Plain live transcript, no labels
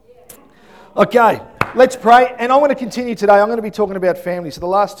Okay, let's pray. And I want to continue today. I'm going to be talking about family. So the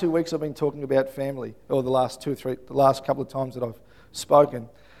last 2 weeks I've been talking about family, or the last couple of times that I've spoken.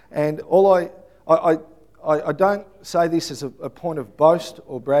 And I don't say this as a point of boast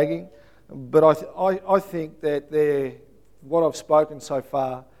or bragging, but I think that what I've spoken so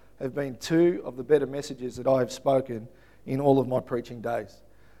far have been two of the better messages that I have spoken in all of my preaching days.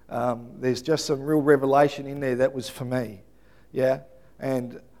 There's just some real revelation in there that was for me, yeah.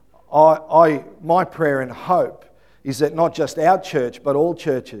 And my prayer and hope is that not just our church, but all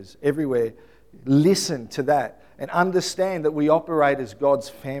churches everywhere listen to that and understand that we operate as God's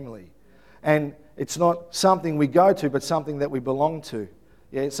family. And it's not something we go to, but something that we belong to.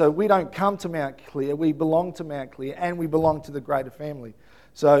 Yeah, so we don't come to Mount Clear, we belong to Mount Clear, and we belong to the greater family.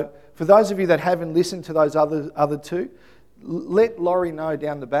 So for those of you that haven't listened to those other two, let Laurie know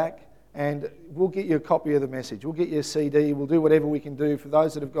down the back, and we'll get you a copy of the message. We'll get you a CD. We'll do whatever we can do. For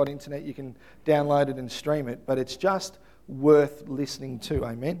those that have got internet, you can download it and stream it. But it's just worth listening to.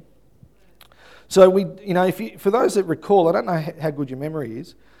 Amen. So for those that recall, I don't know how good your memory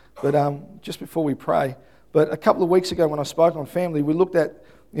is, but just before we pray, but a couple of weeks ago when I spoke on family, we looked at,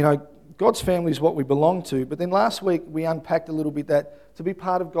 God's family is what we belong to. But then last week we unpacked a little bit that to be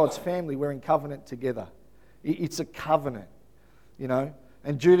part of God's family, we're in covenant together. It's a covenant,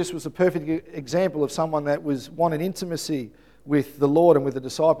 And Judas was a perfect example of someone that wanted intimacy with the Lord and with the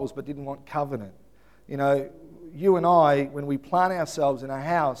disciples, but didn't want covenant. You and I, when we plant ourselves in a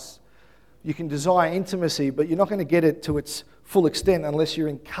house, you can desire intimacy, but you're not going to get it to its full extent unless you're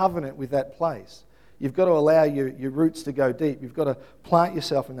in covenant with that place. You've got to allow your roots to go deep. You've got to plant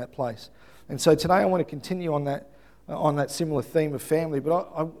yourself in that place. And so today I want to continue on that similar theme of family, but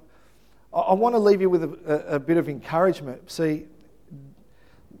I want to leave you with a bit of encouragement. See,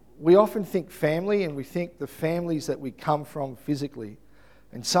 we often think family, and we think the families that we come from physically.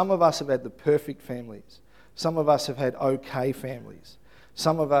 And some of us have had the perfect families. Some of us have had okay families.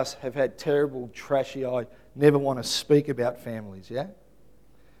 Some of us have had terrible, trashy, I never want to speak about families, yeah?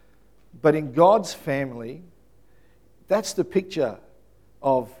 But in God's family, that's the picture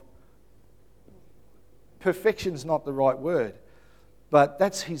of perfection's not the right word. But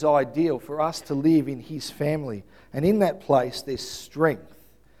that's his ideal for us to live in his family. And in that place, there's strength.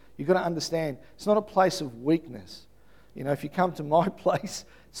 You've got to understand, it's not a place of weakness. If you come to my place,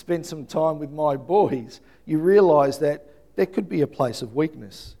 spend some time with my boys, you realise that there could be a place of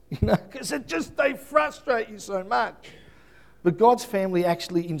weakness. Because they frustrate you so much. But God's family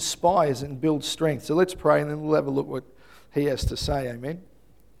actually inspires and builds strength. So let's pray and then we'll have a look what he has to say. Amen?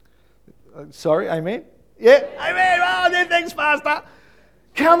 Sorry, amen? Yeah, amen. Oh, thanks, Pastor.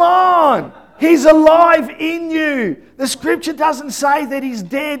 Come on! He's alive in you. The scripture doesn't say that he's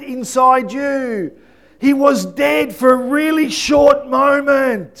dead inside you. He was dead for a really short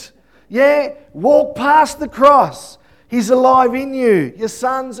moment. Yeah? Walk past the cross. He's alive in you. Your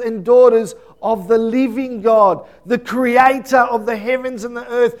sons and daughters of the living God, the creator of the heavens and the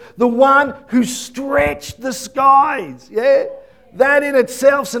earth, the one who stretched the skies. Yeah? That in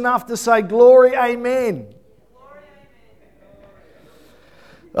itself's enough to say, glory, amen.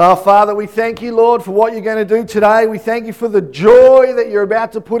 Oh, Father, we thank you, Lord, for what you're going to do today. We thank you for the joy that you're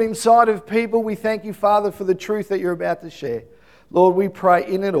about to put inside of people. We thank you, Father, for the truth that you're about to share. Lord, we pray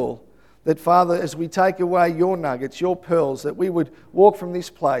in it all that, Father, as we take away your nuggets, your pearls, that we would walk from this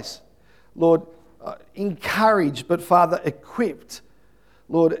place, Lord, encouraged, but, Father, equipped,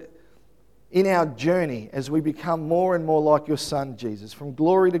 Lord, in our journey as we become more and more like your Son, Jesus, from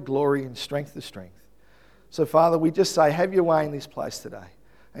glory to glory and strength to strength. So, Father, we just say, have your way in this place today.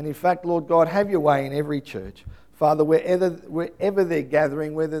 And in fact, Lord God, have your way in every church. Father, wherever they're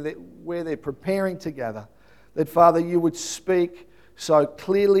gathering, where they're preparing to gather, that, Father, you would speak so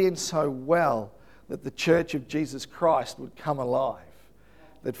clearly and so well that the church of Jesus Christ would come alive.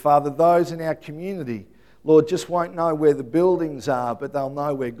 That, Father, those in our community, Lord, just won't know where the buildings are, but they'll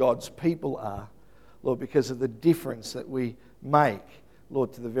know where God's people are, Lord, because of the difference that we make,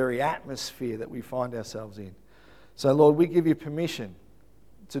 Lord, to the very atmosphere that we find ourselves in. So, Lord, we give you permission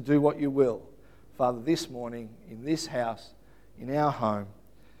to do what you will, Father, this morning, in this house, in our home.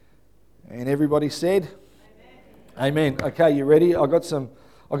 And everybody said, Amen. Okay, you ready? I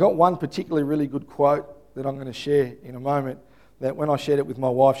got one particularly really good quote that I'm going to share in a moment, that when I shared it with my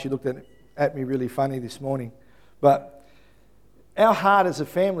wife, she looked at me really funny this morning. But our heart as a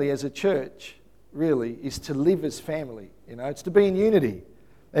family, as a church, really, is to live as family. It's to be in unity.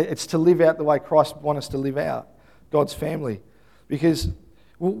 It's to live out the way Christ wants us to live out, God's family. Because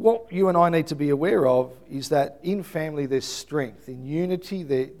what you and I need to be aware of is that in family there's strength. In unity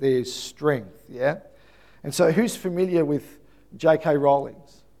there's strength, yeah? And so who's familiar with J.K. Rowling?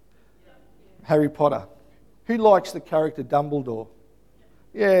 Harry Potter. Who likes the character Dumbledore?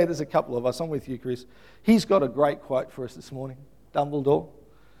 Yeah, there's a couple of us. I'm with you, Chris. He's got a great quote for us this morning. Dumbledore.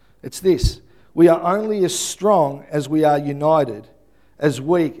 It's this: we are only as strong as we are united, as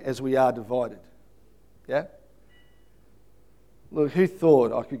weak as we are divided. Yeah? Look, who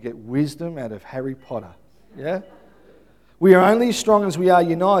thought I could get wisdom out of Harry Potter? Yeah? We are only as strong as we are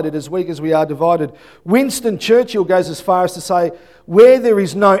united, as weak as we are divided. Winston Churchill goes as far as to say, where there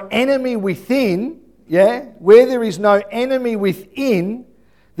is no enemy within, where there is no enemy within,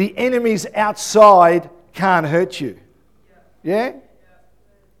 the enemies outside can't hurt you. Yeah?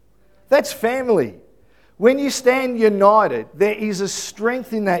 That's family. When you stand united, there is a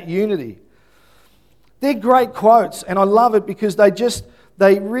strength in that unity. They're great quotes, and I love it because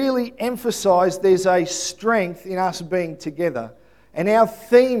they really emphasise there's a strength in us being together. And our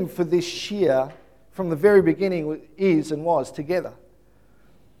theme for this year, from the very beginning, is and was together.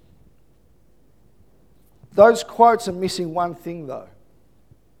 Those quotes are missing one thing, though.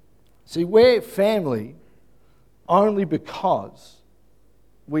 See, we're family only because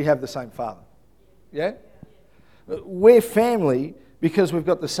we have the same Father. Yeah? We're family because we've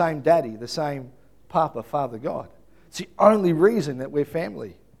got the same daddy, the same Papa, Father God. It's the only reason that we're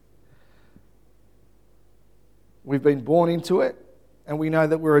family. We've been born into it, and we know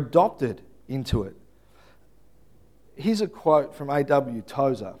that we're adopted into it. Here's a quote from A.W.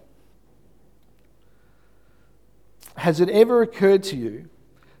 Tozer. Has it ever occurred to you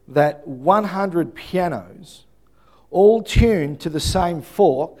that 100 pianos, all tuned to the same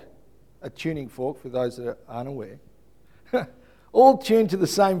fork, a tuning fork for those that are unaware, all tuned to the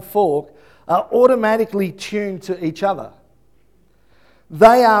same fork, are automatically tuned to each other?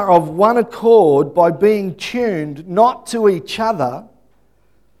 They are of one accord by being tuned not to each other,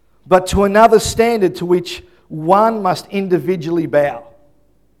 but to another standard to which one must individually bow.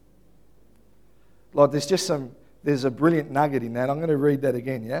 Like there's a brilliant nugget in that. I'm going to read that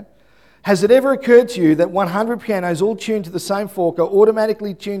again, yeah? Has it ever occurred to you that 100 pianos all tuned to the same fork are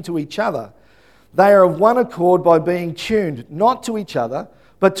automatically tuned to each other? They are of one accord by being tuned not to each other,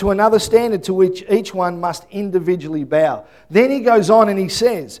 but to another standard to which each one must individually bow. Then he goes on and he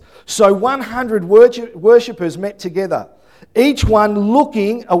says, so 100 worshippers met together, each one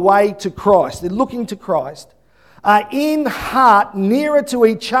looking away to Christ. They're looking to Christ, are in heart nearer to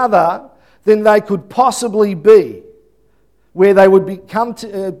each other than they could possibly be, where they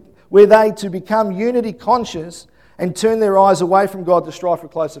to become unity conscious and turn their eyes away from God to strive for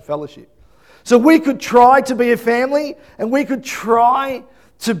closer fellowship. So we could try to be a family, and we could try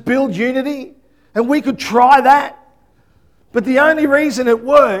to build unity, and we could try that. But the only reason it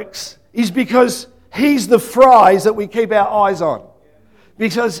works is because He's the prize that we keep our eyes on.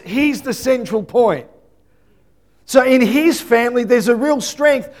 Because He's the central point. So in His family, there's a real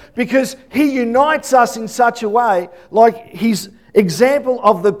strength because He unites us in such a way, like His example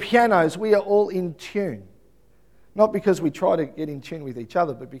of the pianos, we are all in tune. Not because we try to get in tune with each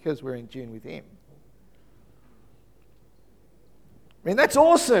other, but because we're in tune with Him. I mean, that's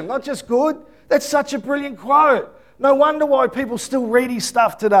awesome, not just good. That's such a brilliant quote. No wonder why people still read his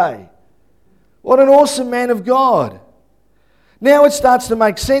stuff today. What an awesome man of God. Now it starts to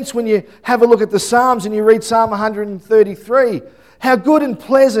make sense when you have a look at the Psalms and you read Psalm 133. How good and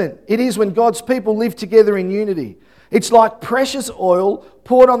pleasant it is when God's people live together in unity. It's like precious oil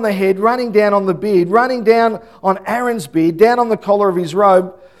poured on the head, running down on the beard, running down on Aaron's beard, down on the collar of his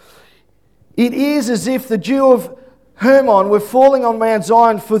robe. It is as if the dew of Hermon were falling on Mount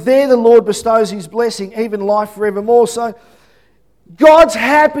Zion, for there the Lord bestows His blessing, even life forevermore. So God's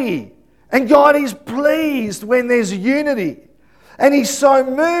happy and God is pleased when there's unity. And He's so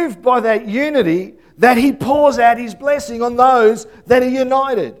moved by that unity that He pours out His blessing on those that are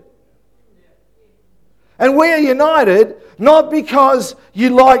united. And we are united not because you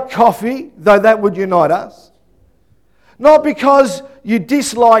like coffee, though that would unite us. Not because you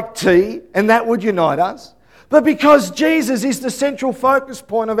dislike tea, and that would unite us. But because Jesus is the central focus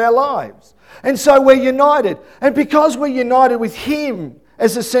point of our lives. And so we're united. And because we're united with Him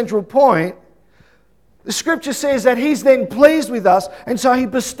as the central point, the Scripture says that He's then pleased with us, and so He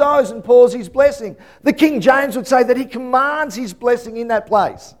bestows and pours His blessing. The King James would say that He commands His blessing in that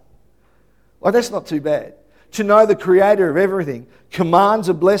place. Well, that's not too bad. To know the Creator of everything commands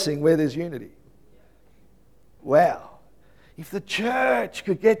a blessing where there's unity. Wow. If the church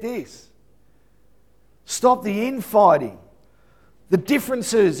could get this, stop the infighting, the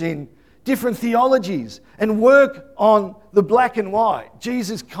differences in different theologies, and work on the black and white.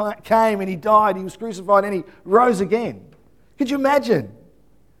 Jesus came and He died, He was crucified, and He rose again. Could you imagine?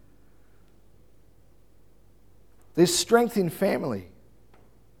 There's strength in family.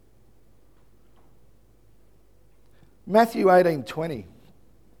 Matthew 18:20.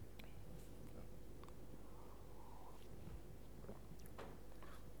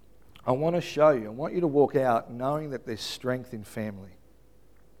 I want to show you, I want you to walk out knowing that there's strength in family.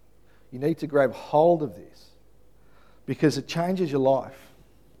 You need to grab hold of this because it changes your life.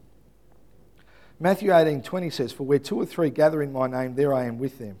 Matthew 18:20 says, "For where two or three gather in my name, there I am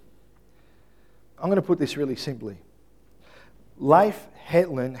with them." I'm going to put this really simply. Leif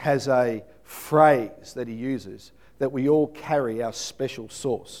Hetland has a phrase that he uses that we all carry our special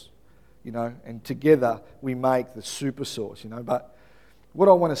sauce, and together we make the super sauce, But what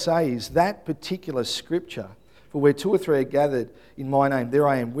I want to say is that particular scripture, for where two or three are gathered in my name, there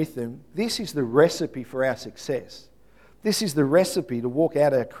I am with them, this is the recipe for our success. This is the recipe to walk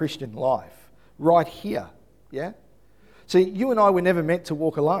out our Christian life right here, yeah? See, you and I were never meant to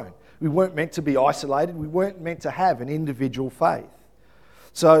walk alone. We weren't meant to be isolated. We weren't meant to have an individual faith.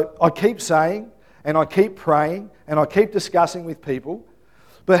 So I keep saying, and I keep praying, and I keep discussing with people,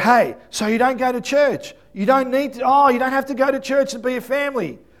 but hey, so you don't go to church. You don't have to go to church to be a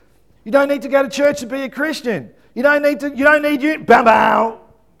family. You don't need to go to church to be a Christian. You don't need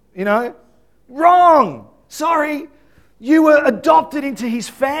Wrong. Sorry. You were adopted into his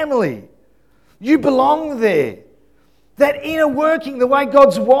family. You belong there. That inner working, the way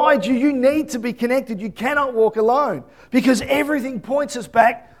God's wired you, you need to be connected. You cannot walk alone because everything points us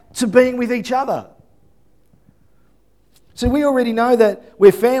back to being with each other. So we already know that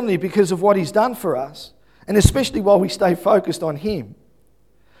we're family because of what he's done for us, and especially while we stay focused on him.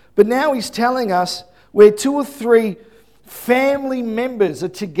 But now he's telling us where two or three family members are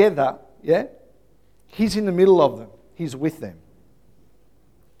together, yeah, he's in the middle of them. He's with them.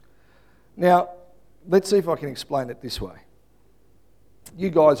 Now, let's see if I can explain it this way. You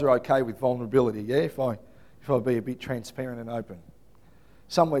guys are okay with vulnerability, yeah? If I be a bit transparent and open.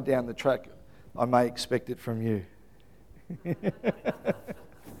 Somewhere down the track, I may expect it from you.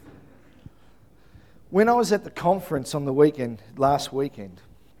 When I was at the conference on the weekend, last weekend,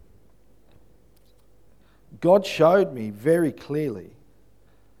 God showed me very clearly,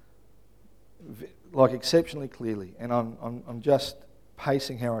 like exceptionally clearly, and I'm just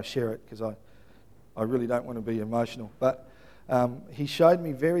pacing how I share it because I really don't want to be emotional, but he showed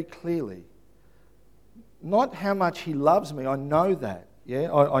me very clearly, not how much he loves me, I know that,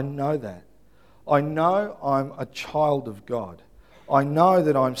 yeah, I know that. I know I'm a child of God. I know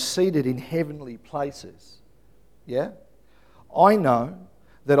that I'm seated in heavenly places, yeah. I know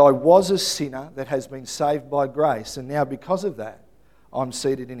that I was a sinner that has been saved by grace, and now because of that, I'm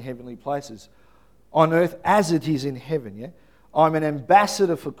seated in heavenly places on earth as it is in heaven, yeah. I'm an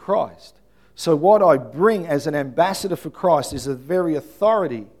ambassador for Christ. So what I bring as an ambassador for Christ is the very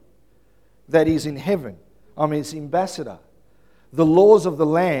authority that is in heaven. I'm his ambassador. The laws of the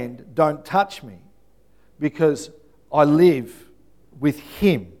land don't touch me because I live with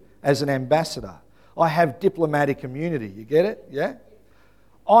him as an ambassador. I have diplomatic immunity. You get it? Yeah?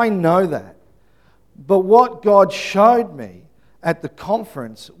 I know that. But what God showed me at the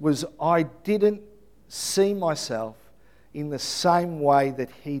conference was I didn't see myself in the same way that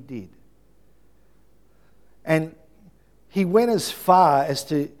he did. And he went as far as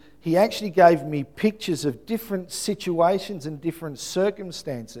to, he actually gave me pictures of different situations and different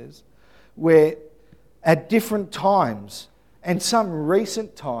circumstances where at different times, and some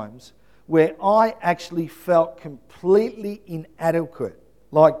recent times, where I actually felt completely inadequate,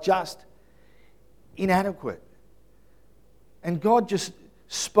 like just inadequate. And God just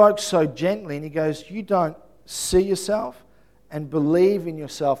spoke so gently and he goes, you don't see yourself and believe in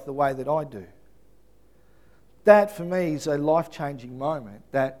yourself the way that I do. That for me is a life-changing moment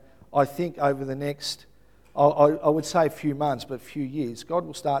that I think over the next, I would say a few months, but a few years, God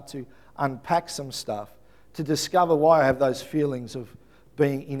will start to unpack some stuff to discover why I have those feelings of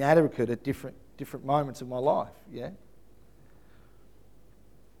being inadequate at different moments of my life, yeah?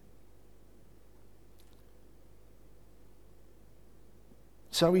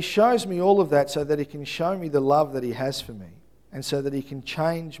 So he shows me all of that so that he can show me the love that he has for me and so that he can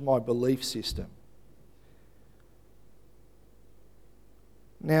change my belief system.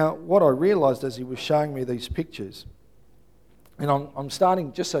 Now, what I realised as he was showing me these pictures, and I'm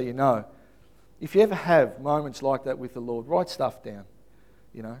starting, just so you know, if you ever have moments like that with the Lord, write stuff down,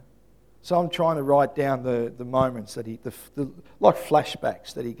 you know. So I'm trying to write down the moments that like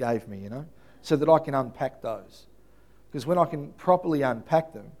flashbacks that he gave me, you know, so that I can unpack those. Because when I can properly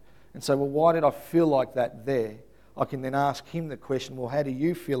unpack them and say, well, why did I feel like that there? I can then ask him the question, well, how do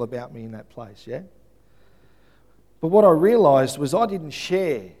you feel about me in that place, yeah? But what I realised was I didn't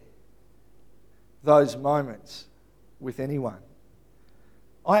share those moments with anyone.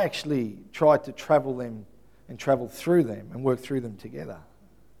 I actually tried to travel them and travel through them and work through them together.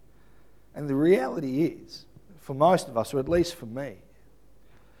 And the reality is, for most of us, or at least for me,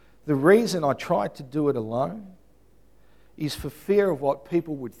 the reason I tried to do it alone is for fear of what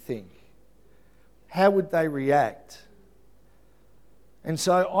people would think. How would they react? And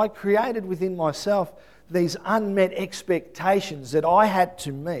so I created within myself these unmet expectations that I had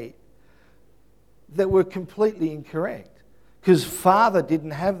to meet that were completely incorrect, because Father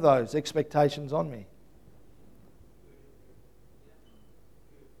didn't have those expectations on me.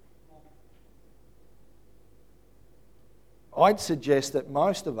 I'd suggest that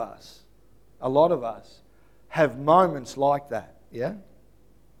most of us, a lot of us, have moments like that, yeah?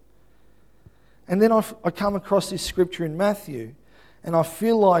 And then I come across this scripture in Matthew, and I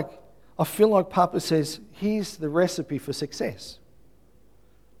feel like Papa says, here's the recipe for success.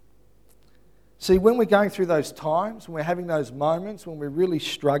 See, when we're going through those times, when we're having those moments, when we're really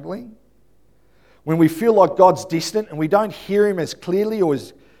struggling, when we feel like God's distant and we don't hear Him as clearly or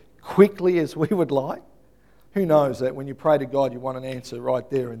as quickly as we would like, who knows that when you pray to God, you want an answer right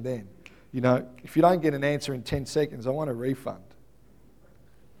there and then. You know, if you don't get an answer in 10 seconds, I want a refund.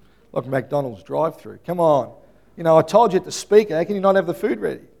 Like McDonald's drive-through. Come on. You know, I told you at the speaker, how can you not have the food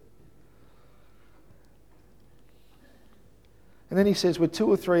ready? And then he says, where two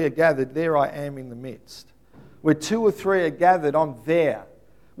or three are gathered, there I am in the midst. Where two or three are gathered, I'm there.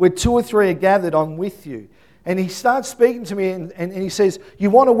 Where two or three are gathered, I'm with you. And he starts speaking to me and he says, you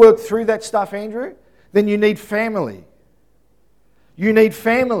want to work through that stuff, Andrew? Then you need family. You need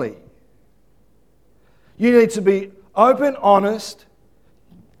family. You need to be open, honest,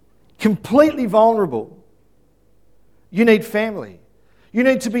 completely vulnerable. You need family. You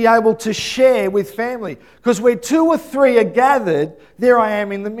need to be able to share with family. Because where two or three are gathered, there I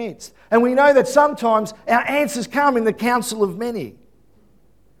am in the midst. And we know that sometimes our answers come in the counsel of many.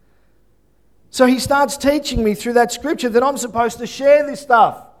 So he starts teaching me through that scripture that I'm supposed to share this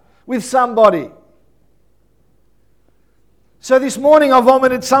stuff with somebody. So this morning I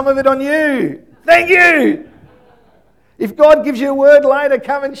vomited some of it on you. Thank you. If God gives you a word later,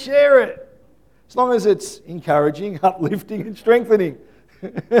 come and share it. As long as it's encouraging, uplifting and strengthening.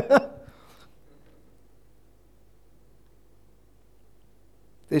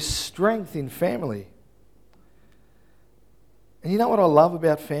 There's strength in family. And you know what I love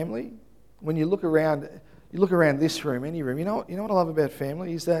about family? When you look around this room, any room, you know what I love about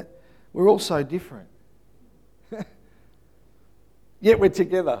family is that we're all so different. Yet we're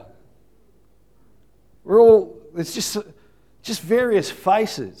together. There's just various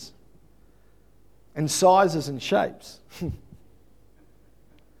faces and sizes and shapes.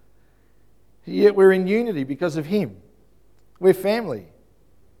 Yet we're in unity because of Him. We're family.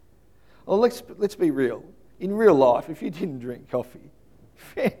 Well, let's be real. In real life, if you didn't drink coffee,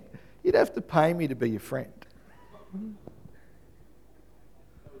 you'd have to pay me to be your friend.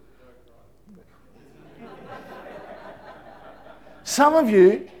 Some of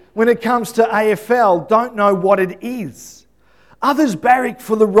you, when it comes to AFL, don't know what it is. Others barrack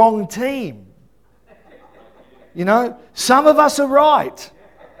for the wrong team. You know, some of us are right.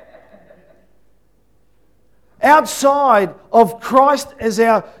 Outside of Christ as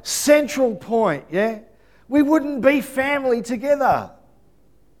our central point, yeah, we wouldn't be family together.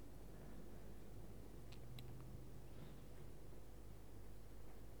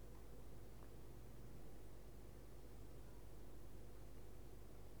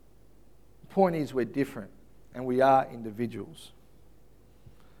 The point is we're different and we are individuals.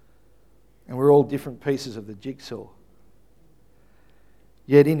 And we're all different pieces of the jigsaw.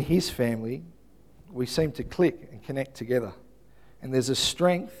 Yet in His family, we seem to click and connect together. And there's a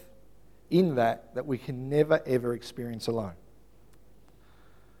strength in that we can never ever experience alone.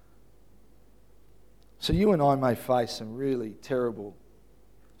 So you and I may face some really terrible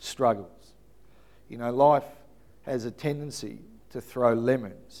struggles. You know, life has a tendency to throw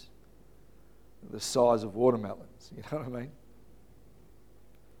lemons the size of watermelons. You know what I mean?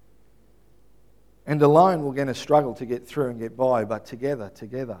 And alone we're going to struggle to get through and get by, but together.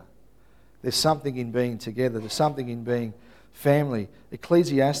 There's something in being together. There's something in being family.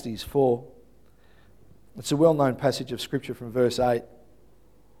 Ecclesiastes 4. It's a well-known passage of Scripture from verse 8.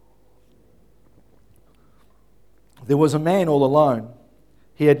 There was a man all alone.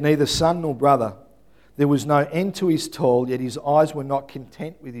 He had neither son nor brother. There was no end to his toil, yet his eyes were not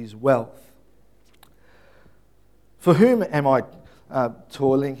content with his wealth. For whom am I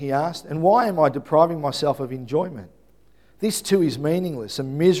toiling, he asked, and why am I depriving myself of enjoyment? This too is meaningless, a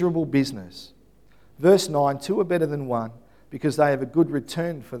miserable business. Verse 9, two are better than one, because they have a good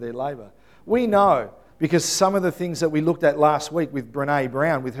return for their labour. We know, because some of the things that we looked at last week with Brene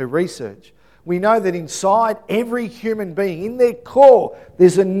Brown, with her research, we know that inside every human being, in their core,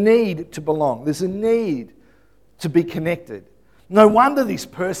 there's a need to belong. There's a need to be connected. No wonder this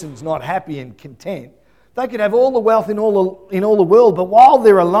person's not happy and content. They could have all the wealth in all the world, but while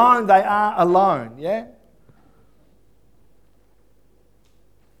they're alone, they are alone, yeah?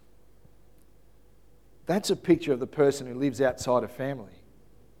 That's a picture of the person who lives outside of family,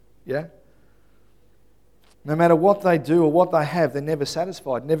 yeah? No matter what they do or what they have, they're never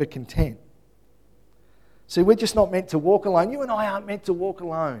satisfied, never content. See, we're just not meant to walk alone. You and I aren't meant to walk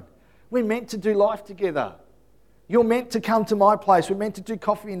alone. We're meant to do life together. You're meant to come to my place. We're meant to do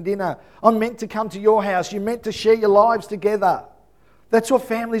coffee and dinner. I'm meant to come to your house. You're meant to share your lives together. That's what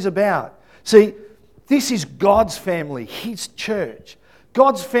family's about. See, this is God's family, His church.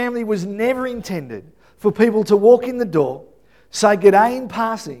 God's family was never intended for people to walk in the door, say g'day in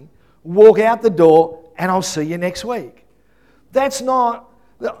passing, walk out the door, and I'll see you next week. That's not...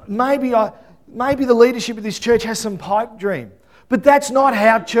 Maybe the leadership of this church has some pipe dream, but that's not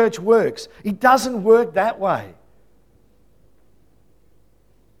how church works. It doesn't work that way.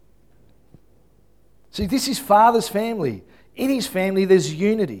 See, this is Father's family. In His family, there's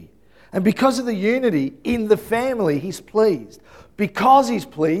unity. And because of the unity in the family, He's pleased. Because He's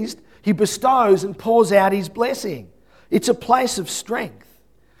pleased, He bestows and pours out His blessing. It's a place of strength.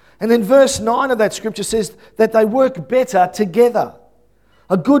 And then verse 9 of that scripture says that they work better together.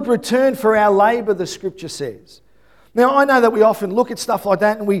 A good return for our labour, the scripture says. Now, I know that we often look at stuff like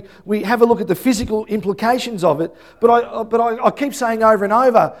that and we have a look at the physical implications of it, but I keep saying over and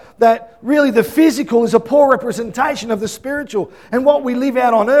over that really the physical is a poor representation of the spiritual. And what we live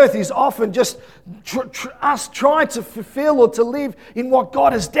out on earth is often just us trying to fulfill or to live in what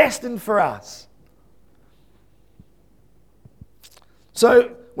God has destined for us.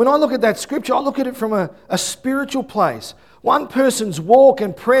 So, when I look at that scripture, I look at it from a spiritual place. One person's walk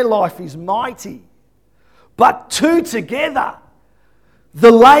and prayer life is mighty, but two together,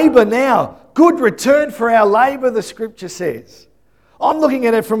 the labour now, good return for our labour, the scripture says. I'm looking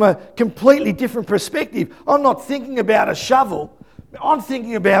at it from a completely different perspective. I'm not thinking about a shovel. I'm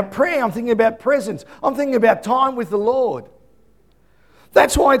thinking about prayer. I'm thinking about presence. I'm thinking about time with the Lord.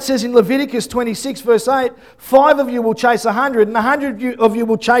 That's why it says in Leviticus 26 verse 8, 5 of you will chase 100 and 100 of you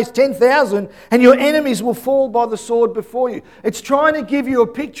will chase 10,000 and your enemies will fall by the sword before you. It's trying to give you a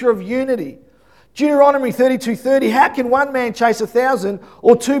picture of unity. Deuteronomy 32:30, how can one man chase 1,000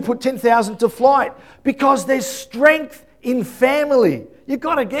 or two put 10,000 to flight? Because there's strength in family. You've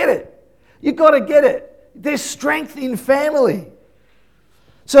got to get it. You've got to get it. There's strength in family.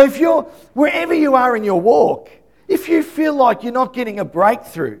 So if you're, wherever you are in your walk, if you feel like you're not getting a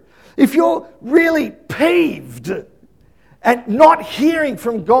breakthrough, if you're really peeved and not hearing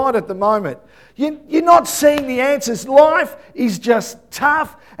from God at the moment, you're not seeing the answers, life is just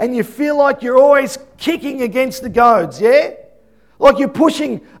tough and you feel like you're always kicking against the goads, yeah? Like you're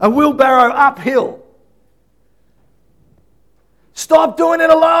pushing a wheelbarrow uphill. Stop doing it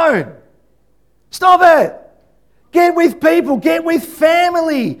alone. Stop it. Get with people, get with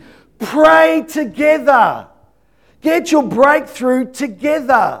family. Pray together. Get your breakthrough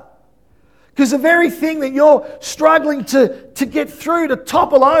together. Because the very thing that you're struggling to get through, to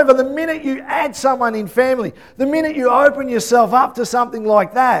topple over, the minute you add someone in family, the minute you open yourself up to something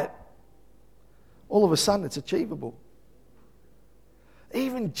like that, all of a sudden it's achievable.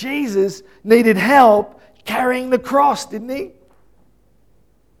 Even Jesus needed help carrying the cross, didn't He?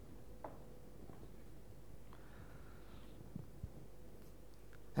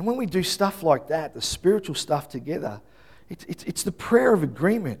 And when we do stuff like that, the spiritual stuff together, it's the prayer of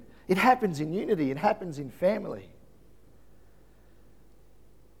agreement. It happens in unity. It happens in family.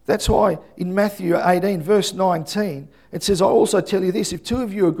 That's why in Matthew 18, verse 19, it says, I also tell you this, if two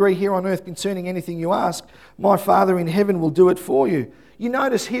of you agree here on earth concerning anything you ask, my Father in heaven will do it for you. You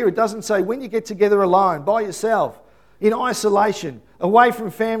notice here, it doesn't say when you get together alone, by yourself, in isolation, away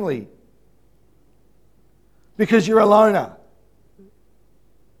from family, because you're a loner.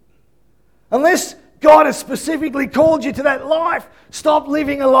 Unless God has specifically called you to that life, stop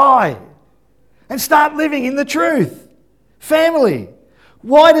living a lie and start living in the truth. Family.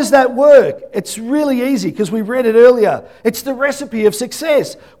 Why does that work? It's really easy because we read it earlier. It's the recipe of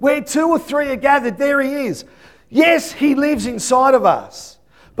success. Where two or three are gathered, there He is. Yes, He lives inside of us,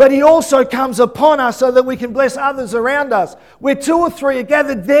 but He also comes upon us so that we can bless others around us. Where two or three are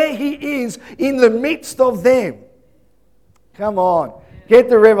gathered, there He is in the midst of them. Come on, get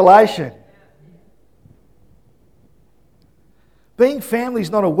the revelation. Being family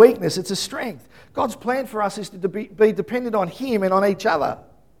is not a weakness, it's a strength. God's plan for us is to be dependent on Him and on each other.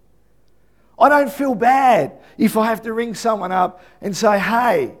 I don't feel bad if I have to ring someone up and say,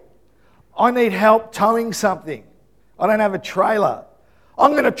 hey, I need help towing something. I don't have a trailer.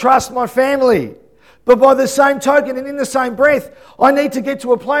 I'm going to trust my family. But by the same token and in the same breath, I need to get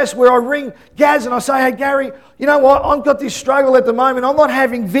to a place where I ring Gaz and I say, hey, Gary, you know what? I've got this struggle at the moment. I'm not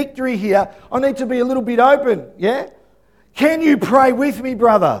having victory here. I need to be a little bit open, yeah? Can you pray with me,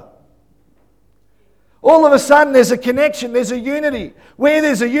 brother? All of a sudden, there's a connection. There's a unity. Where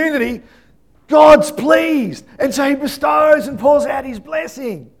there's a unity, God's pleased. And so he bestows and pours out his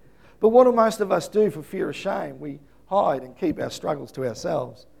blessing. But what do most of us do for fear of shame? We hide and keep our struggles to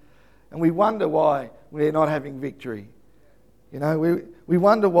ourselves. And we wonder why we're not having victory. You know, we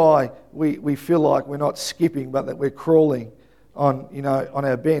wonder why we feel like we're not skipping, but that we're crawling on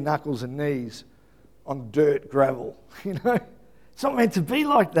our bare knuckles and knees on dirt, gravel. You know, it's not meant to be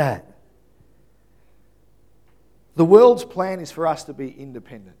like that. The world's plan is for us to be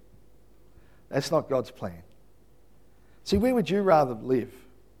independent. That's not God's plan. See, where would you rather live?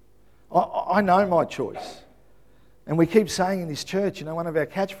 I know my choice. And we keep saying in this church, one of our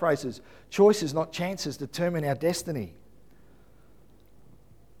catchphrases, choices, not chances, determine our destiny.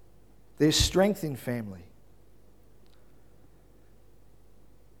 There's strength in family.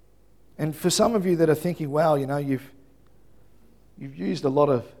 And for some of you that are thinking, well, you've used a lot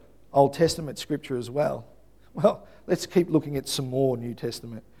of Old Testament scripture as well. Well, let's keep looking at some more New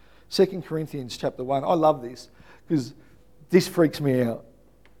Testament. 2 Corinthians chapter 1. I love this because this freaks me out.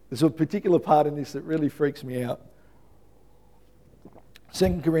 There's a particular part in this that really freaks me out.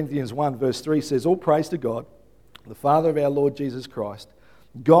 2 Corinthians 1 verse 3 says, all praise to God, the Father of our Lord Jesus Christ.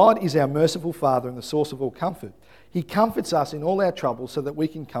 God is our merciful Father and the source of all comfort. He comforts us in all our troubles so that we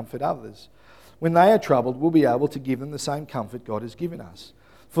can comfort others. When they are troubled, we'll be able to give them the same comfort God has given us.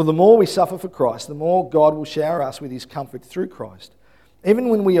 For the more we suffer for Christ, the more God will shower us with his comfort through Christ. Even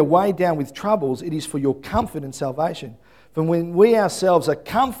when we are weighed down with troubles, it is for your comfort and salvation. For when we ourselves are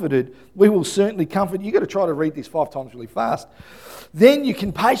comforted, we will certainly comfort. You've got to try to read this 5 times really fast. Then you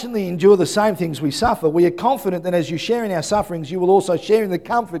can patiently endure the same things we suffer. We are confident that as you share in our sufferings, you will also share in the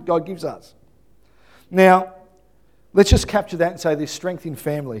comfort God gives us. Now, let's just capture that and say there's strength in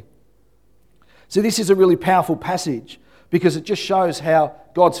family. So this is a really powerful passage because it just shows how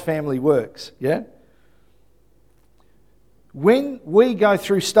God's family works, yeah? When we go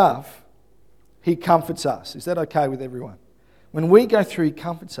through stuff, he comforts us. Is that okay with everyone? When we go through, he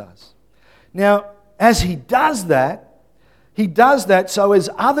comforts us. Now, as he does that so as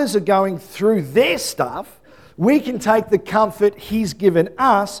others are going through their stuff, we can take the comfort he's given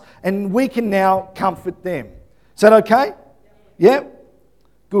us and we can now comfort them. Is that okay? Yeah?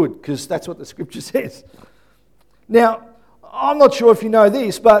 Good, because that's what the scripture says. Now, I'm not sure if you know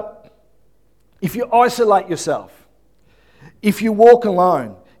this, but if you isolate yourself, if you walk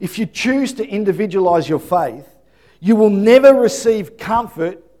alone, if you choose to individualize your faith, you will never receive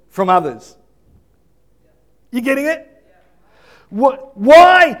comfort from others. You getting it?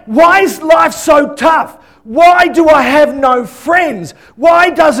 Why is life so tough? Why do I have no friends? Why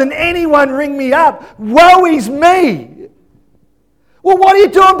doesn't anyone ring me up? Woe is me. Well, what are you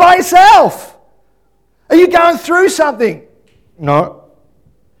doing by yourself? Are you going through something? No.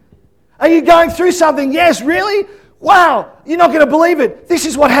 Are you going through something? Yes, really? Wow, you're not going to believe it. This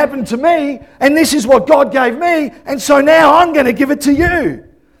is what happened to me, and this is what God gave me, and so now I'm going to give it to you.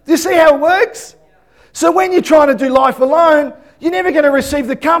 Do you see how it works? So when you're trying to do life alone, you're never going to receive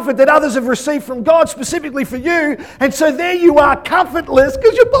the comfort that others have received from God specifically for you, and so there you are comfortless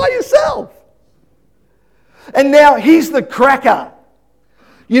because you're by yourself. And now here's the cracker.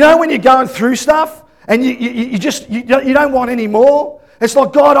 You know when you're going through stuff and you don't want any more? It's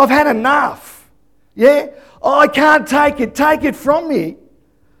like, God, I've had enough. Yeah? Oh, I can't take it. Take it from me.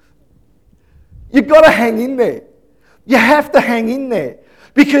 You've got to hang in there. You have to hang in there.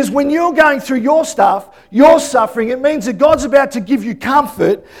 Because when you're going through your stuff, your suffering, it means that God's about to give you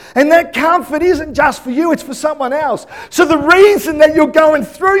comfort. And that comfort isn't just for you, it's for someone else. So the reason that you're going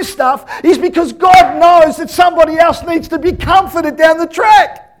through stuff is because God knows that somebody else needs to be comforted down the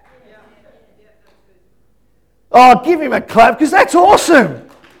track. Oh, give him a clap because that's awesome.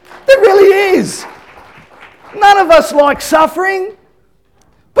 It really is. None of us like suffering,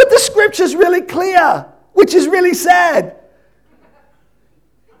 but the scripture's really clear, which is really sad.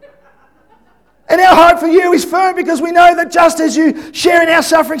 And our hope for you is firm because we know that just as you share in our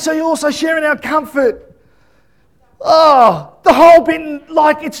suffering, so you also share in our comfort. Oh, the whole bit,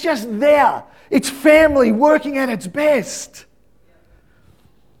 like it's just there. It's family working at its best.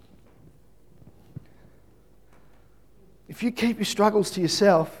 If you keep your struggles to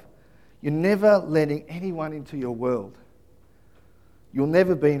yourself, you're never letting anyone into your world. You'll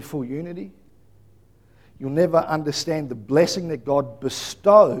never be in full unity. You'll never understand the blessing that God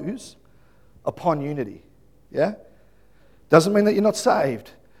bestows upon unity. Yeah? Doesn't mean that you're not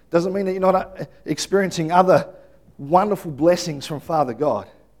saved. Doesn't mean that you're not experiencing other wonderful blessings from Father God.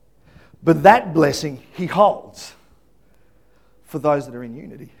 But that blessing He holds for those that are in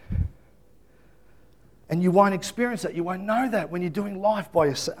unity. And you won't experience that. You won't know that when you're doing life by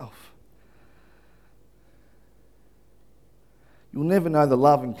yourself. You'll never know the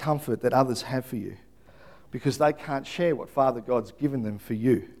love and comfort that others have for you because they can't share what Father God's given them for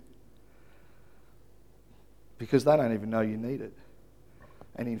you. Because they don't even know you need it.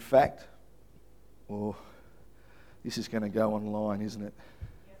 And in fact, well, this is going to go online, isn't it?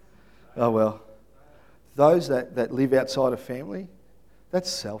 Oh well. Those that live outside of family, that's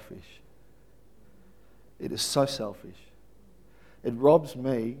selfish. It is so selfish. It robs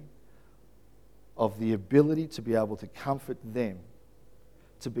me of the ability to be able to comfort them,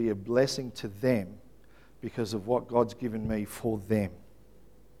 to be a blessing to them because of what God's given me for them.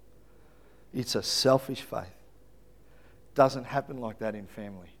 It's a selfish faith. Doesn't happen like that in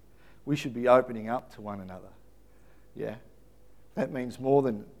family. We should be opening up to one another. Yeah? That means more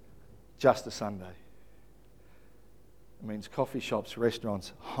than just a Sunday. It means coffee shops,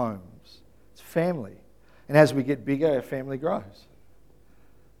 restaurants, homes. It's family. And as we get bigger, our family grows.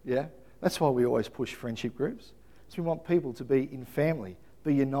 Yeah? That's why we always push friendship groups. So we want people to be in family,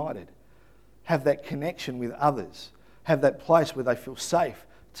 be united, have that connection with others, have that place where they feel safe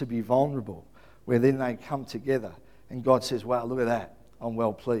to be vulnerable, where then they come together and God says, wow, look at that, I'm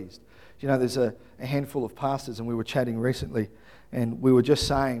well pleased. You know, there's a handful of pastors, and we were chatting recently, and we were just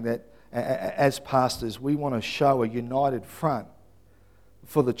saying that as pastors, we want to show a united front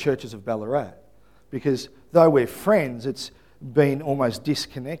for the churches of Ballarat, because though we're friends, it's been almost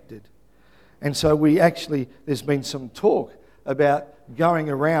disconnected. And so there's been some talk about going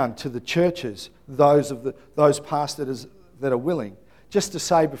around to the churches, those pastors that are willing, just to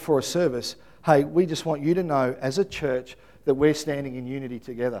say before a service, hey, we just want you to know as a church that we're standing in unity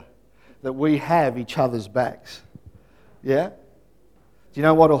together, that we have each other's backs. Yeah? Do you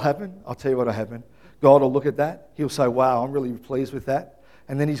know what will happen? I'll tell you what will happen. God will look at that. He'll say, wow, I'm really pleased with that.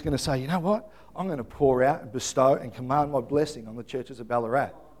 And then He's going to say, you know what? I'm going to pour out and bestow and command my blessing on the churches of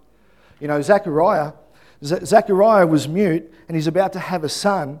Ballarat. You know, Zechariah was mute, and he's about to have a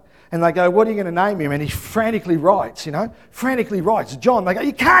son, and they go, what are you going to name him? And he frantically writes, John. They go,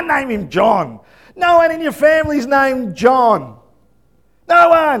 you can't name him John. No one in your family's named John. No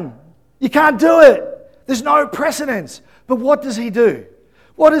one. You can't do it. There's no precedence. But what does he do?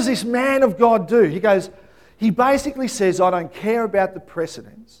 What does this man of God do? He basically says, I don't care about the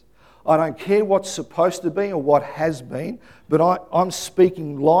precedence. I don't care what's supposed to be or what has been, but I'm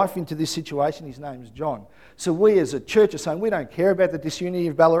speaking life into this situation. His name's John. So we as a church are saying we don't care about the disunity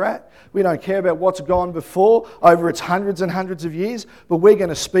of Ballarat. We don't care about what's gone before over its hundreds and hundreds of years, but we're going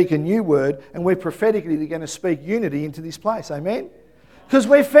to speak a new word, and we're prophetically going to speak unity into this place. Amen? Because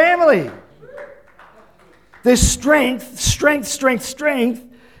we're family. There's strength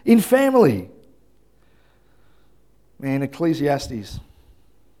in family. Man, Ecclesiastes.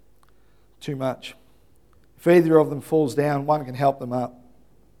 Too much. If either of them falls down, one can help them up.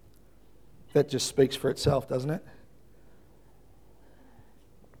 That just speaks for itself, doesn't it?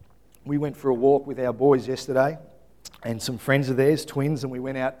 We went for a walk with our boys yesterday, and some friends of theirs, twins, and we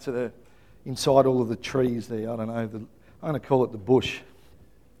went out to inside all of the trees there. I don't know, I'm going to call it the bush.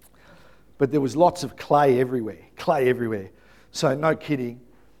 But there was lots of clay everywhere. So no kidding,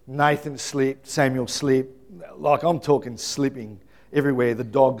 Nathan slipped, Samuel slipped. Like I'm talking slipping everywhere. The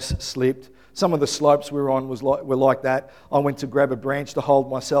dogs slipped. Some of the slopes we were on were like that. I went to grab a branch to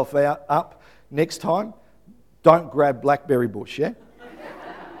hold myself up. Next time, don't grab blackberry bush, yeah?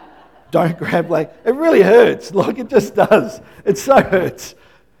 Don't grab it really hurts. Like it just does. It so hurts.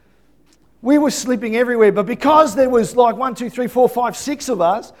 We were slipping everywhere, but because there was 1, 2, 3, 4, 5, 6 of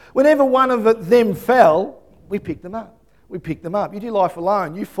us, whenever one of them fell, we picked them up. You do life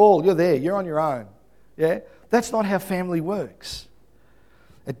alone. You fall, you're there, you're on your own. Yeah? That's not how family works.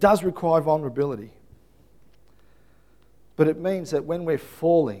 It does require vulnerability. But it means that when we're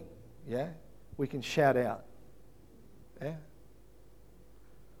falling, yeah, we can shout out. Yeah?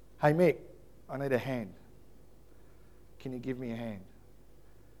 Hey Mick, I need a hand. Can you give me a hand?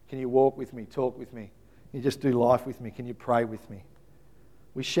 Can you walk with me, talk with me? Can you just do life with me? Can you pray with me?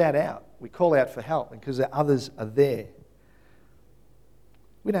 We shout out. We call out for help because the others are there.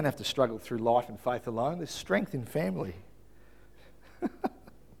 We don't have to struggle through life and faith alone. There's strength in family.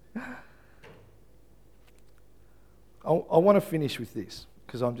 I want to finish with this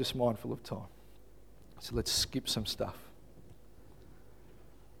because I'm just mindful of time. So let's skip some stuff.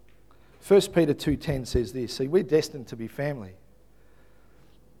 1 Peter 2:10 says this. See, we're destined to be family.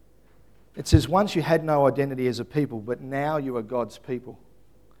 It says, once you had no identity as a people, but now you are God's people.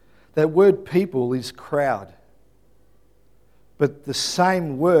 That word people is crowd. But the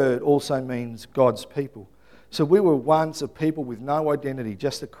same word also means God's people. So we were once a people with no identity,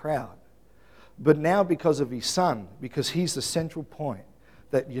 just a crowd. But now because of his Son, because he's the central point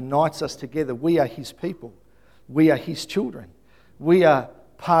that unites us together, we are his people. We are his children. We are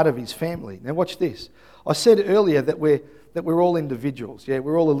part of his family. Now watch this. I said earlier that we're all individuals. Yeah,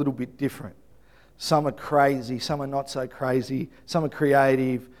 we're all a little bit different. Some are crazy, some are not so crazy, some are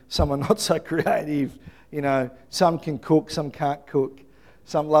creative, some are not so creative. You know, some can cook, some can't cook,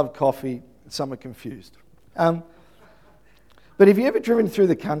 some love coffee, some are confused. But have you ever driven through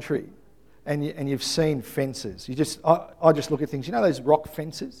the country and you've seen fences? I just look at things. You know those rock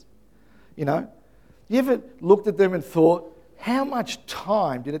fences? You know? You ever looked at them and thought, how much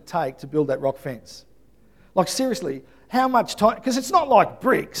time did it take to build that rock fence? Like seriously, how much time? Because it's not like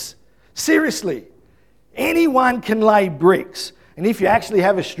bricks. Seriously, anyone can lay bricks. And if you actually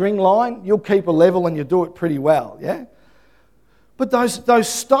have a string line, you'll keep a level and you do it pretty well, yeah? But those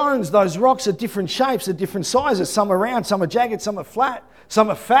stones, those rocks are different shapes, are different sizes. Some are round, some are jagged, some are flat, some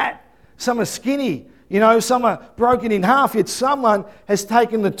are fat, some are skinny. You know, some are broken in half, yet someone has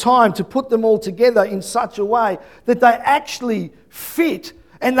taken the time to put them all together in such a way that they actually fit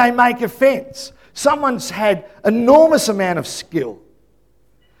and they make a fence. Someone's had enormous amount of skill.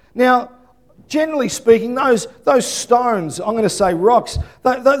 Now, generally speaking, those stones, I'm going to say rocks,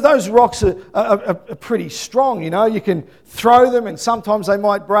 those rocks are pretty strong, you know. You can throw them and sometimes they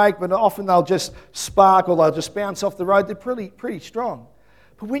might break, but often they'll just spark or they'll just bounce off the road. They're pretty strong.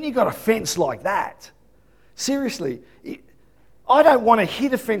 But when you've got a fence like that, seriously, I don't want to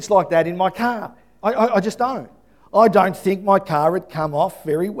hit a fence like that in my car. I just don't. I don't think my car would come off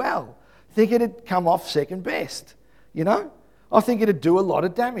very well. I think it'd come off second best, you know. I think it'd do a lot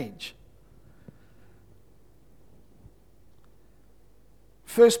of damage.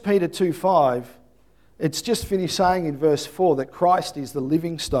 1 Peter 2:5, it's just finished saying in verse 4 that Christ is the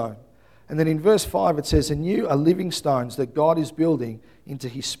living stone. And then in verse 5 it says, and you are living stones that God is building into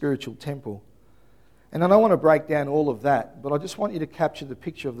his spiritual temple. And I don't want to break down all of that, but I just want you to capture the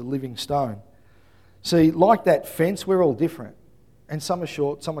picture of the living stone. See, like that fence, we're all different. And some are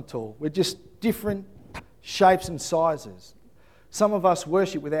short, some are tall. We're just different shapes and sizes. Some of us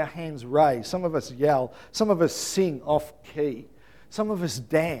worship with our hands raised. Some of us yell. Some of us sing off key. Some of us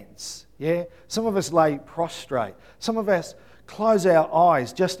dance. Yeah. Some of us lay prostrate. Some of us close our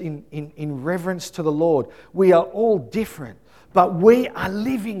eyes just in reverence to the Lord. We are all different, but we are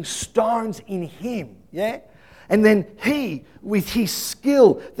living stones in him. Yeah. And then he, with his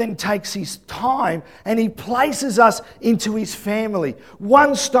skill, then takes his time and he places us into his family,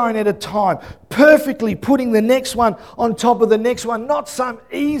 one stone at a time, perfectly putting the next one on top of the next one. Not some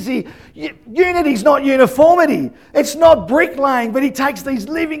easy, unity's not uniformity. It's not bricklaying, but he takes these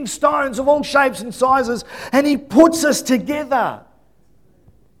living stones of all shapes and sizes and he puts us together.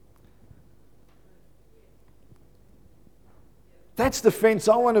 That's the fence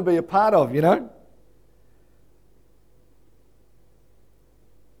I want to be a part of, you know.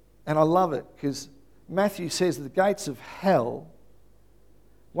 And I love it because Matthew says the gates of hell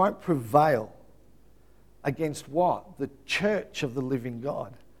won't prevail against what? The church of the living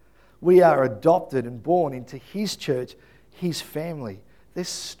God. We are adopted and born into his church, his family. There's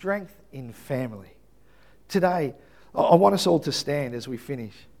strength in family. Today, I want us all to stand as we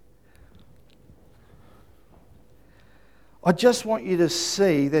finish. I just want you to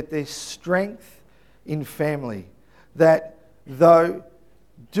see that there's strength in family. That though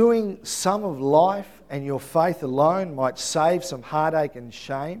doing some of life and your faith alone might save some heartache and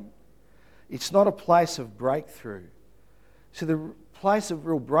shame, it's not a place of breakthrough. So the place of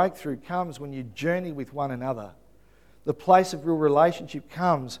real breakthrough comes when you journey with one another. The place of real relationship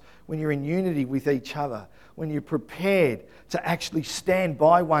comes when you're in unity with each other, when you're prepared to actually stand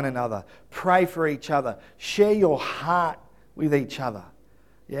by one another, pray for each other, share your heart with each other.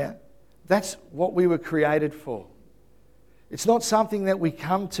 Yeah? That's what we were created for. It's not something that we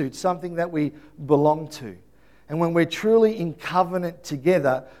come to, it's something that we belong to. And when we're truly in covenant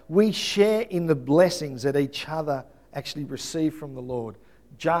together, we share in the blessings that each other actually receive from the Lord,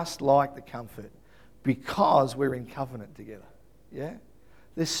 just like the comfort, because we're in covenant together. Yeah?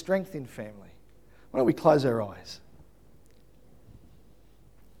 There's strength in family. Why don't we close our eyes?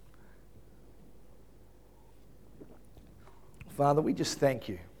 Father, we just thank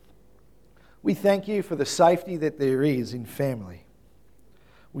you. We thank you for the safety that there is in family.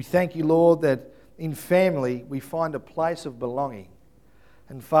 We thank you, Lord, that in family we find a place of belonging.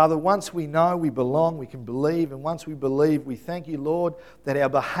 And Father, once we know we belong, we can believe. And once we believe, we thank you, Lord, that our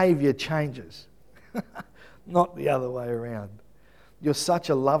behaviour changes. Not the other way around. You're such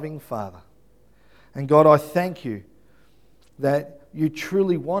a loving Father. And God, I thank you that you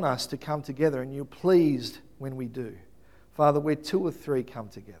truly want us to come together and you're pleased when we do. Father, where 2 or 3 come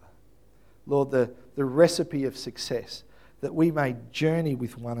together. Lord, the recipe of success, that we may journey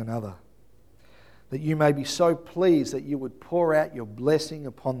with one another. That you may be so pleased that you would pour out your blessing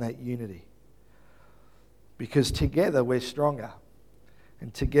upon that unity. Because together we're stronger.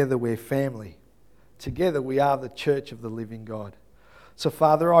 And together we're family. Together we are the church of the living God. So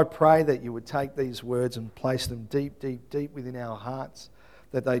Father, I pray that you would take these words and place them deep, deep, deep within our hearts.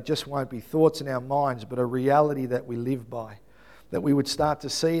 That they just won't be thoughts in our minds, but a reality that we live by. That we would start to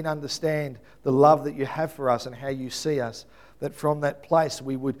see and understand the love that you have for us and how you see us. That from that place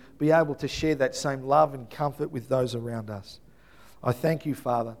we would be able to share that same love and comfort with those around us. I thank you,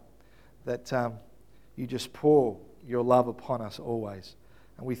 Father, that you just pour your love upon us always.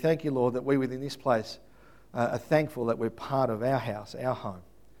 And we thank you, Lord, that we within this place are thankful that we're part of our house, our home.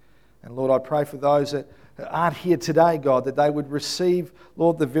 And Lord, I pray for those that aren't here today, God, that they would receive,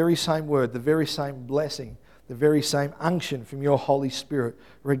 Lord, the very same word, the very same blessing, the very same unction from your Holy Spirit,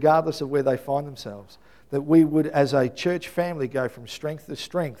 regardless of where they find themselves. That we would, as a church family, go from strength to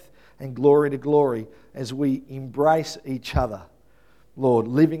strength and glory to glory as we embrace each other. Lord,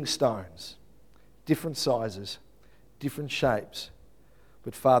 living stones, different sizes, different shapes,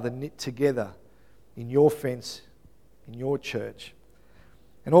 but Father, knit together in your fence, in your church.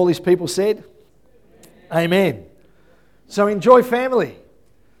 And all these people said, Amen. So enjoy family.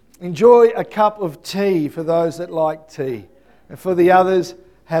 Enjoy a cup of tea for those that like tea. And for the others,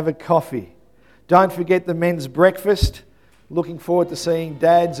 have a coffee. Don't forget the men's breakfast. Looking forward to seeing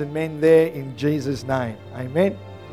dads and men there in Jesus' name. Amen.